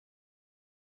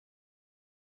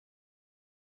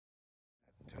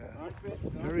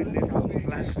very little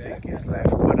plastic is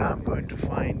left, but I'm going to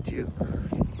find you.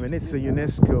 When it's a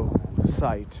UNESCO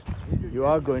site, you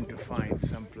are going to find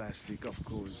some plastic, of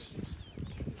course.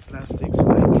 Plastics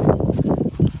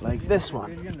like this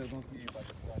one.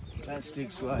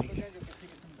 Plastics like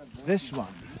this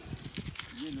one.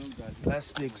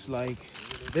 Plastics like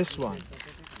this one.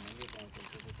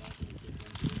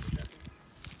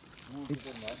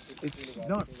 It's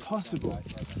not possible.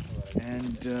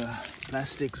 And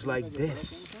plastics like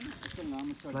this.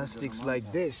 Plastics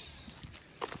like this.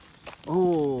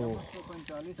 Oh,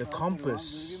 the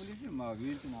compass.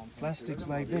 Plastics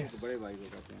like this.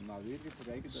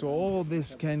 So all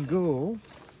this can go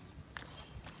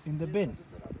in the bin.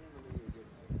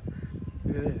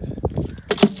 Look at this.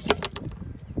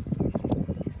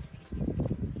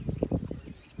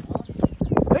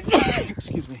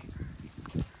 Excuse me.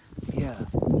 Yeah,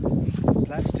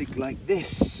 plastic like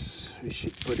this, we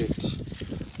should put it.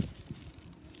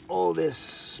 All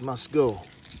this must go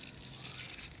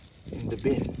in the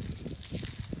bin.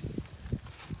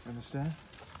 Understand?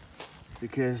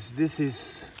 Because this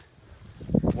is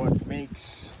what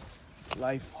makes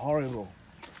life horrible.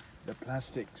 The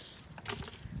plastics.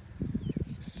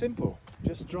 Simple.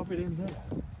 Just drop it in there.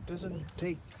 It doesn't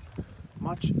take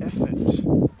much effort.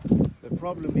 The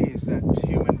problem is that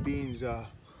human beings are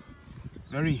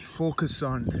very focused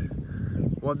on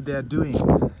what they're doing.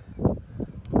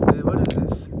 What is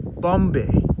this?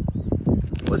 Bombay.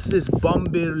 What's this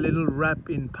Bombay little rap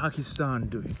in Pakistan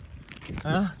doing?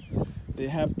 Huh? They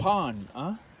have pan,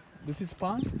 huh? This is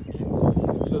pan? Yes.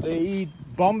 So they eat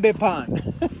Bombay pan.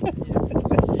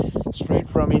 Yes. Straight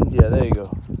from India, there you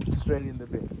go. Straight in the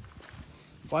bin.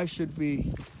 Why should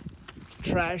we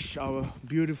trash our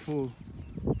beautiful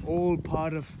old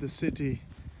part of the city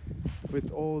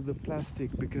with all the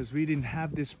plastic? Because we didn't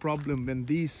have this problem when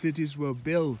these cities were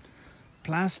built.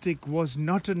 Plastic was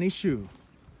not an issue.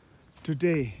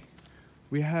 Today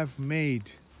we have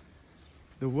made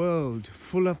the world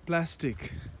full of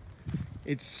plastic.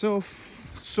 It's so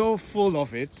full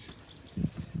of it,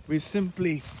 we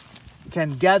simply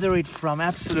can gather it from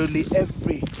absolutely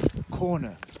every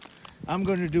corner. I'm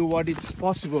going to do what it's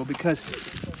possible because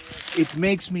it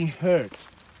makes me hurt.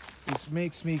 It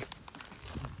makes me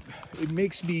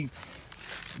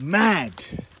mad,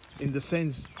 in the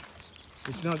sense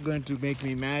it's not going to make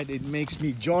me mad. It makes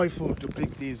me joyful to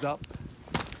pick these up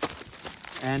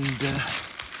and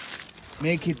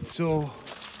make it so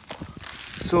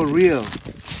real.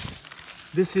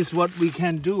 This is what we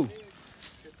can do.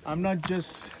 I'm not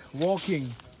just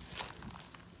walking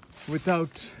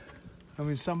without, I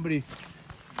mean, somebody,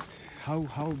 how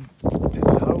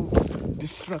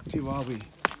destructive are we?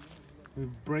 We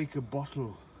break a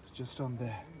bottle just on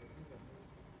there.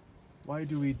 Why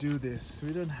do we do this?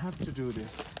 We don't have to do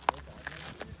this.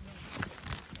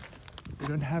 We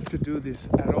don't have to do this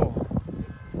at all.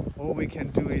 All we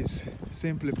can do is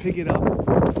simply pick it up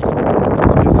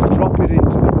and just drop it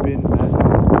into the bin, man.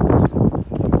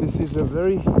 This is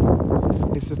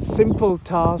it's a simple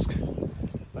task,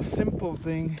 a simple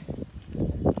thing,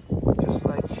 just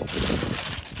like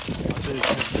others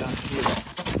have done here.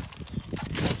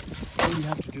 All you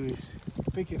have to do is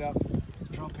pick it up,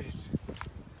 drop it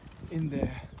in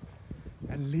there,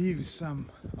 and leave some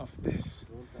of this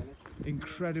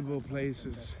incredible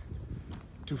places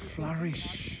to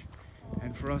flourish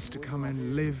and for us to come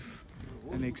and live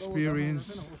and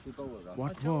experience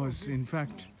what was. In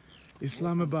fact,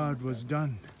 Islamabad was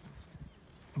done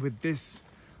with this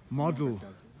model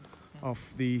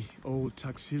of the old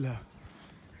Taxila.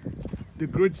 The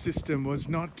grid system was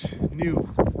not new.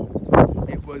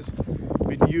 It was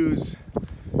been used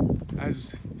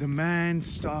as the man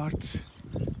start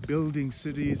building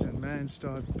cities and man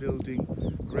start building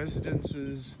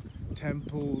residences,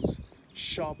 temples,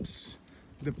 shops.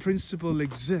 The principle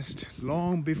exists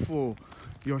long before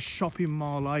your shopping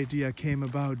mall idea came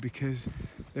about, because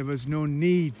there was no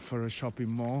need for a shopping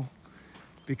mall,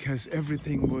 because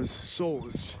everything was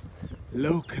sourced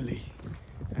locally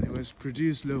and it was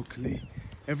produced locally.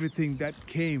 Everything that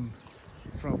came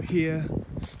from here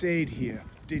stayed here,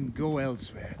 didn't go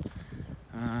elsewhere.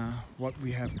 What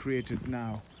we have created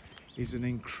now is an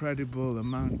incredible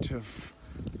amount of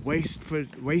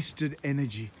wasted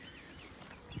energy,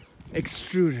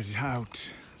 extruded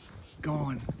out,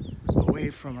 gone away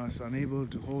from us, unable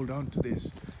to hold on to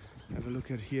this. Have a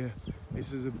look at here.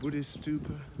 This is a Buddhist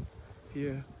stupa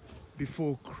here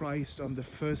before Christ on the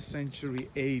 1st century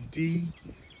AD.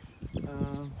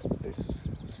 This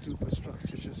stupa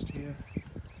structure just here.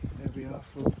 There we are,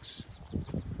 folks.